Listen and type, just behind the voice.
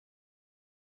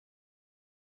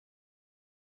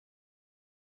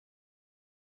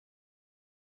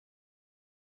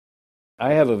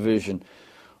I have a vision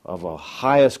of a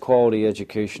highest quality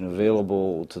education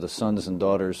available to the sons and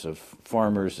daughters of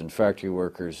farmers and factory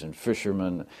workers and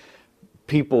fishermen,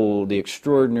 people, the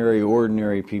extraordinary,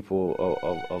 ordinary people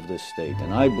of this state.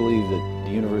 And I believe that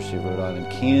the University of Rhode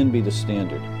Island can be the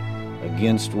standard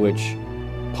against which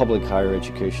public higher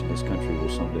education in this country will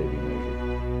someday be measured.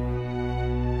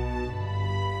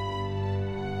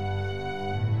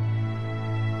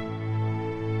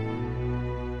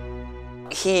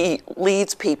 He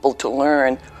leads people to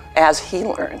learn as he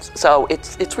learns. So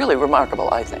it's really remarkable,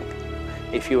 I think.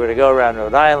 If you were to go around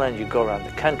Rhode Island, you go around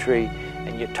the country,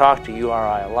 and you talk to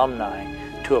URI alumni,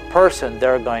 to a person,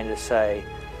 they're going to say,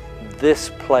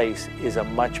 this place is a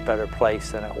much better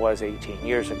place than it was 18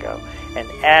 years ago. And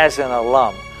as an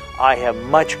alum, I have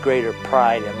much greater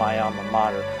pride in my alma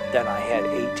mater than I had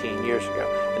 18 years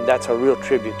ago. And that's a real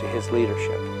tribute to his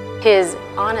leadership. His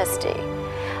honesty,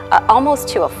 almost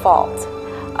to a fault,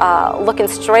 looking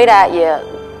straight at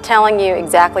you, telling you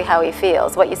exactly how he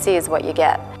feels. What you see is what you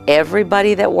get.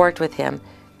 Everybody that worked with him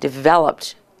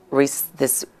developed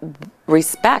this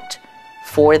respect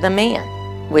for the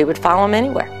man. We would follow him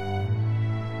anywhere.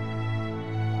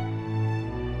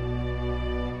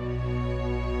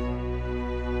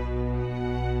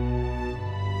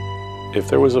 If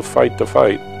there was a fight to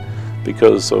fight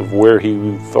because of where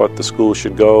he thought the school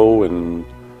should go and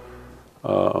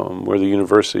where the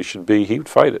university should be, he would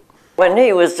fight it. When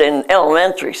he was in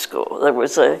elementary school, there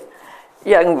was a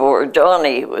young boy,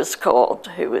 Johnny he was called,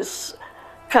 who was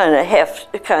kind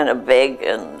of big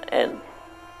and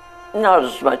not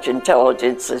as much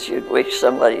intelligence as you'd wish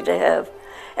somebody to have.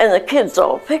 And the kids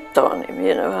all picked on him,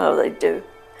 you know how they do.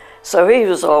 So he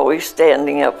was always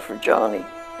standing up for Johnny,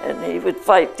 and he would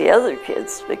fight the other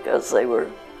kids because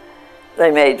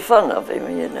they made fun of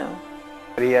him, you know.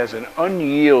 He has an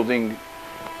unyielding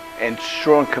and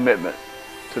strong commitment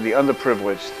to the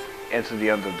underprivileged and to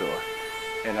the underdog.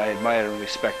 And I admire and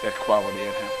respect that quality in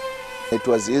him. It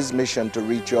was his mission to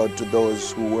reach out to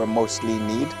those who were mostly in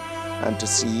need and to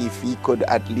see if he could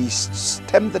at least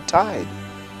stem the tide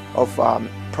of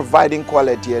providing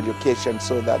quality education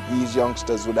so that these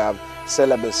youngsters would have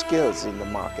sellable skills in the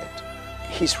market.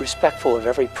 He's respectful of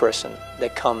every person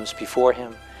that comes before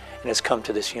him and has come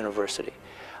to this university.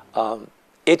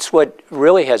 It's what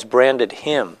really has branded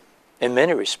him in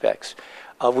many respects,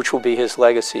 which will be his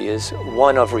legacy, is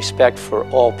one of respect for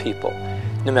all people,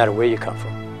 no matter where you come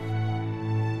from.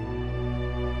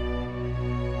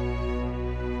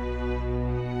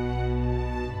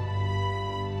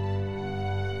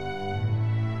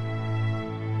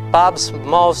 Bob's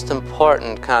most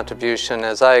important contribution,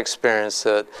 as I experienced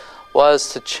it,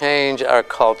 was to change our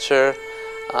culture.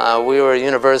 We were a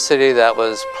university that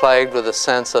was plagued with a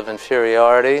sense of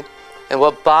inferiority. And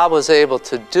what Bob was able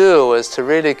to do was to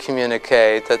really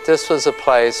communicate that this was a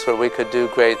place where we could do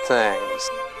great things.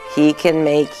 He can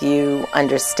make you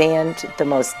understand the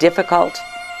most difficult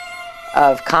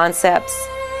of concepts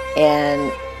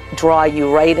and draw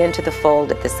you right into the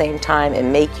fold at the same time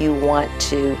and make you want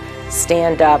to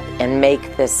stand up and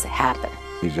make this happen.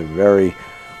 He's a very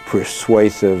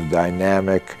persuasive,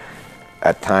 dynamic,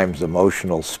 at times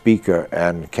emotional speaker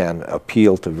and can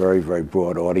appeal to very, very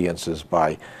broad audiences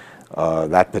by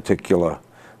that particular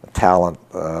talent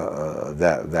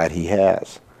that he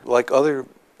has. Like other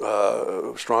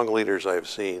strong leaders I've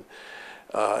seen,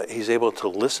 he's able to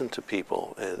listen to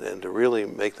people and to really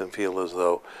make them feel as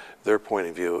though their point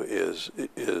of view is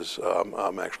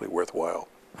actually worthwhile.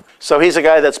 So he's a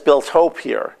guy that's built hope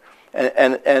here,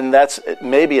 and that's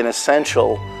maybe an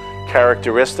essential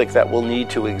characteristic that will need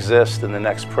to exist in the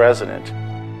next president.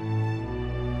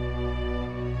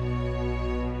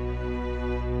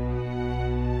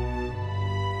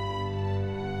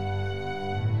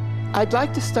 I'd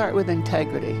like to start with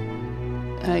integrity.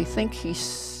 I think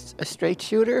he's a straight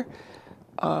shooter.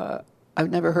 I've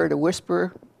never heard a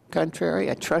whisper contrary.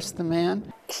 I trust the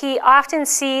man. He often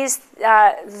sees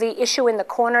the issue in the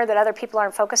corner that other people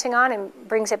aren't focusing on and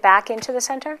brings it back into the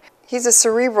center. He's a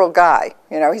cerebral guy.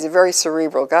 You know, he's a very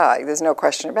cerebral guy. There's no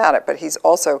question about it. But he's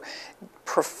also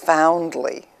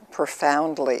profoundly,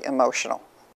 profoundly emotional.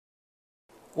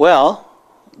 Well,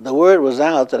 the word was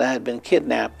out that I had been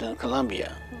kidnapped in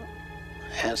Colombia.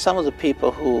 And some of the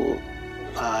people who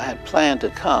had planned to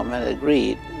come and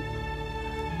agreed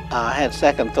had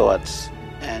second thoughts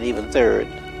and even third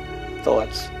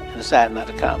thoughts and decided not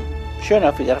to come. Sure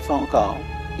enough, we got a phone call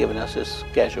giving us his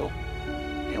schedule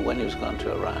and when he was going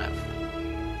to arrive.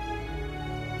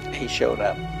 He showed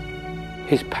up.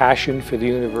 His passion for the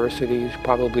university is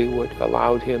probably what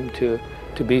allowed him to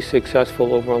be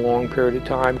successful over a long period of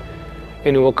time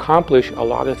and to accomplish a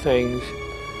lot of things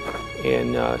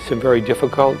in some very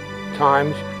difficult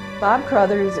times. Bob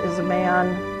Carothers is a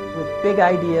man with big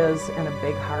ideas and a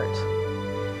big heart.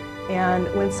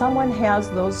 And when someone has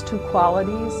those two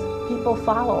qualities, people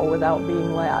follow without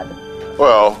being led.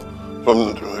 Well,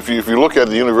 if you look at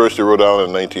the University of Rhode Island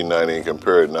in 1990 and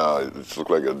compare it now, it looks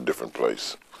like a different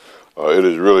place. It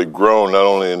has really grown not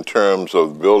only in terms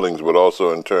of buildings, but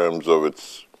also in terms of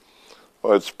its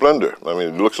splendor. I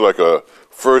mean, it looks like a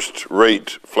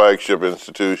first-rate flagship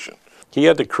institution. He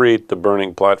had to create the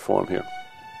burning platform here,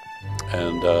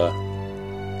 and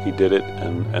he did it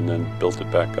and then built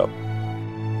it back up.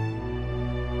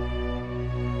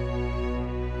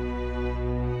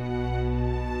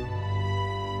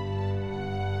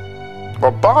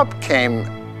 Well, Bob came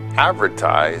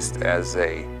advertised as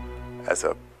a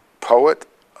poet,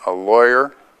 a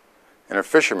lawyer, and a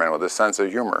fisherman with a sense of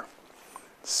humor.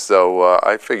 So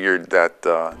I figured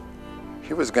that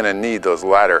he was going to need those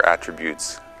latter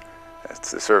attributes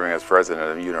to serving as president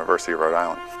of the University of Rhode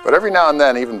Island. But every now and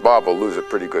then, even Bob will lose a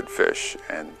pretty good fish,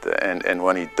 and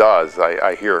when he does,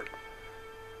 I hear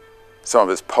some of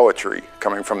his poetry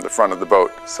coming from the front of the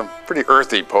boat. Some pretty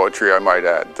earthy poetry, I might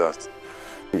add.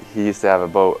 He used to have a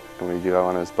boat, and we'd go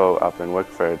on his boat up in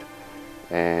Wickford,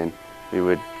 and we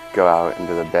would go out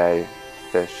into the bay,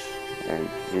 fish, and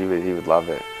he would love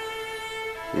it.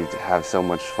 He'd have so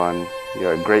much fun.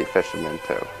 You're a great fisherman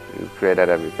too. He's great at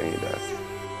everything he does.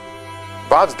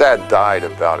 Bob's dad died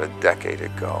about a decade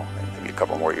ago, maybe a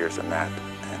couple more years than that.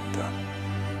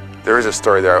 And there is a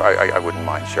story there I wouldn't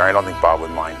mind sharing. I don't think Bob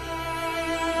would mind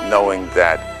knowing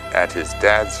that at his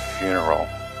dad's funeral,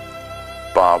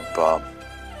 Bob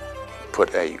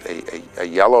put a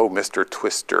yellow Mr.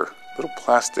 Twister, little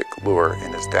plastic lure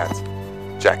in his dad's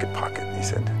jacket pocket. He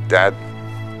said, "Dad,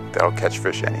 that'll catch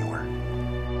fish anywhere."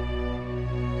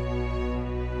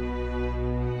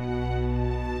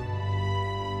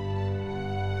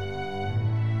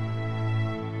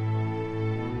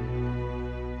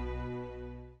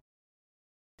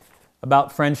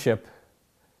 About friendship,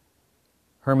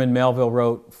 Herman Melville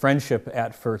wrote, "Friendship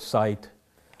at first sight,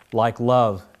 like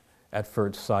love at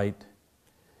first sight,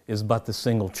 is but the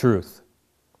single truth."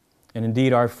 And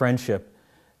indeed, our friendship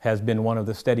has been one of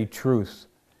the steady truths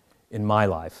in my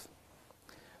life.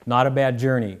 Not a bad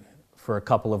journey for a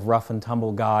couple of rough and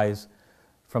tumble guys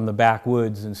from the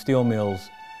backwoods and steel mills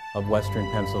of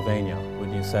western Pennsylvania,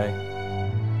 wouldn't you say?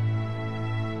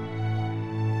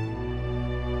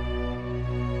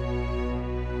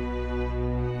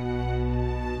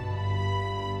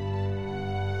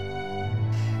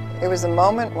 It was a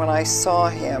moment when I saw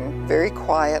him very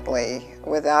quietly,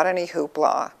 without any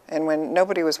hoopla, and when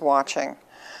nobody was watching,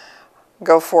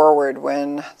 go forward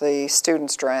when the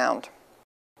students drowned.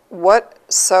 What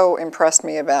so impressed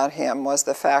me about him was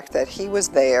the fact that he was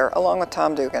there, along with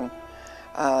Tom Dugan,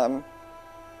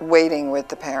 waiting with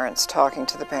the parents, talking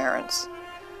to the parents,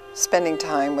 spending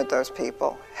time with those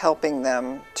people, helping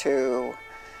them to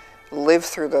live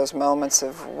through those moments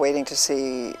of waiting to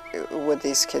see would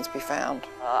these kids be found.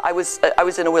 I was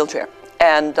in a wheelchair,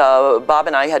 and Bob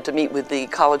and I had to meet with the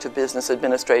College of Business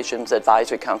Administration's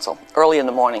Advisory Council early in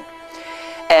the morning.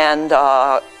 And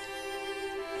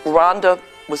Rhonda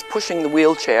was pushing the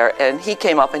wheelchair, and he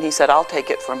came up and he said, "I'll take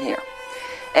it from here."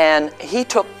 And he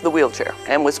took the wheelchair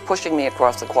and was pushing me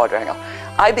across the quadrangle.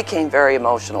 I became very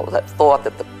emotional at that thought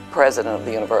that the president of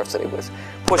the university was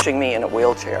pushing me in a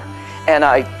wheelchair. And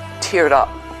I teared up.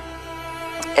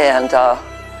 And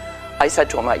I said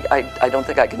to him, I don't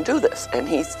think I can do this. And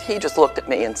he just looked at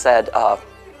me and said,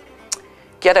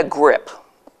 "Get a grip.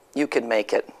 You can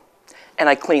make it." And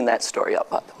I cleaned that story up,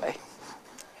 by the way.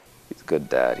 He's a good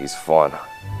dad. He's fun.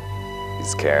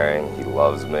 He's caring. He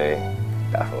loves me.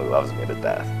 Definitely loves me to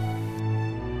death.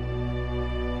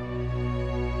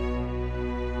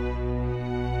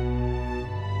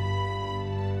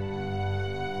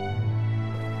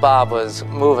 Bob was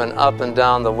moving up and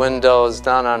down the windows,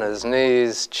 down on his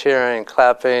knees, cheering,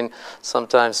 clapping,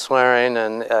 sometimes swearing,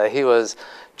 and he was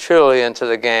truly into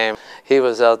the game. He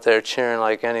was out there cheering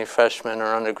like any freshman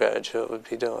or undergraduate would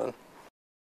be doing.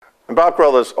 And Bob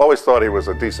Carothers always thought he was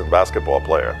a decent basketball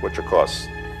player, which of course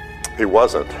he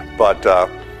wasn't. But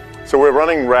so we're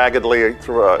running raggedly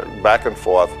through back and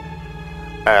forth,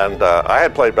 and I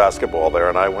had played basketball there,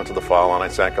 and I went to the foul and I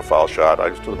sank a foul shot.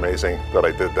 It was amazing that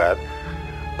I did that.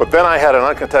 But then I had an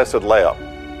uncontested layup,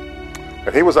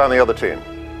 and he was on the other team,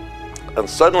 and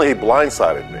suddenly he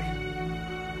blindsided me,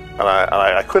 and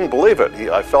I couldn't believe it.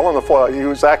 I fell on the floor. He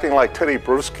was acting like Teddy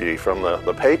Bruschi from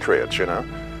the Patriots, you know.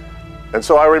 And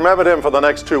so I remembered him for the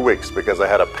next 2 weeks because I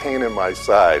had a pain in my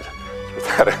side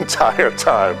that entire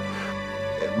time.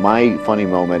 My funny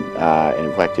moment in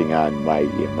reflecting on my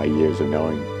years of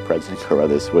knowing President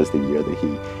Carothers was the year that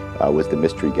he was the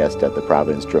mystery guest at the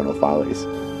Providence Journal Follies.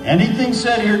 Anything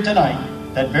said here tonight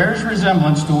that bears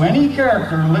resemblance to any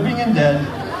character, living and dead,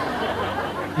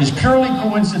 is purely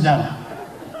coincidental.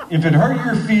 If it hurt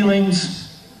your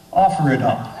feelings, offer it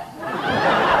up.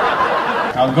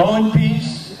 Now go in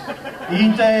peace.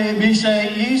 Ite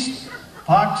Bishe East,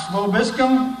 Pax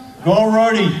Vobiscum, go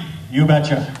Rhodey, you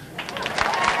betcha.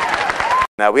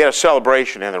 Now, we had a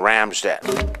celebration in the Ram's Den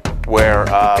where,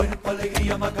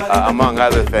 among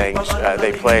other things,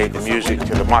 they played the music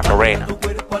to the Macarena.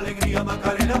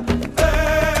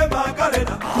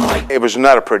 It was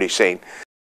not a pretty scene.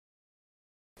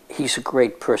 He's a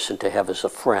great person to have as a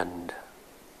friend.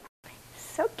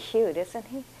 So cute, isn't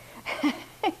he?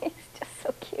 He's just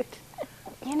so cute.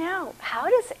 You know, how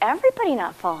does everybody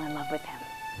not fall in love with him?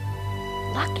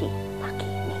 Lucky, lucky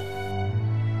me.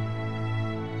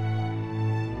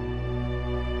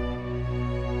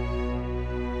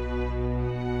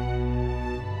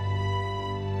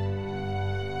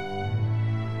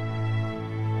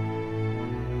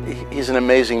 He's an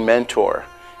amazing mentor,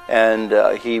 and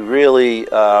he really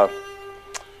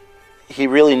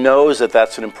knows that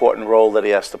that's an important role that he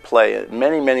has to play.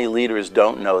 Many leaders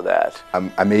don't know that.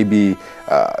 I may be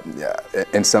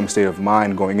in some state of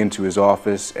mind going into his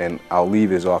office, and I'll leave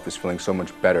his office feeling so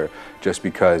much better just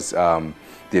because the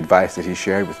advice that he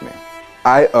shared with me.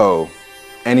 I owe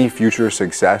any future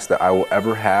success that I will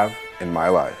ever have in my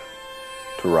life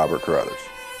to Robert Carothers.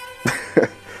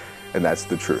 And that's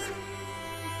the truth.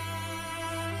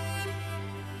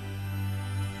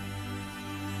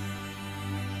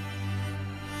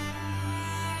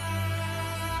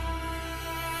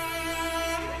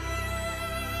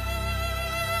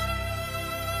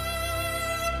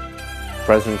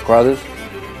 President Carothers,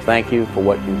 thank you for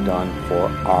what you've done for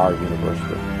our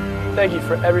university. Thank you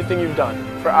for everything you've done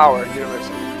for our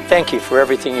university. Thank you for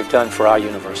everything you've done for our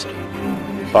university.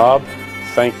 Bob,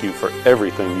 thank you for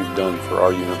everything you've done for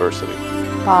our university.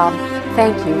 Bob,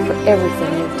 thank you for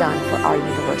everything you've done for our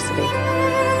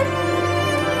university.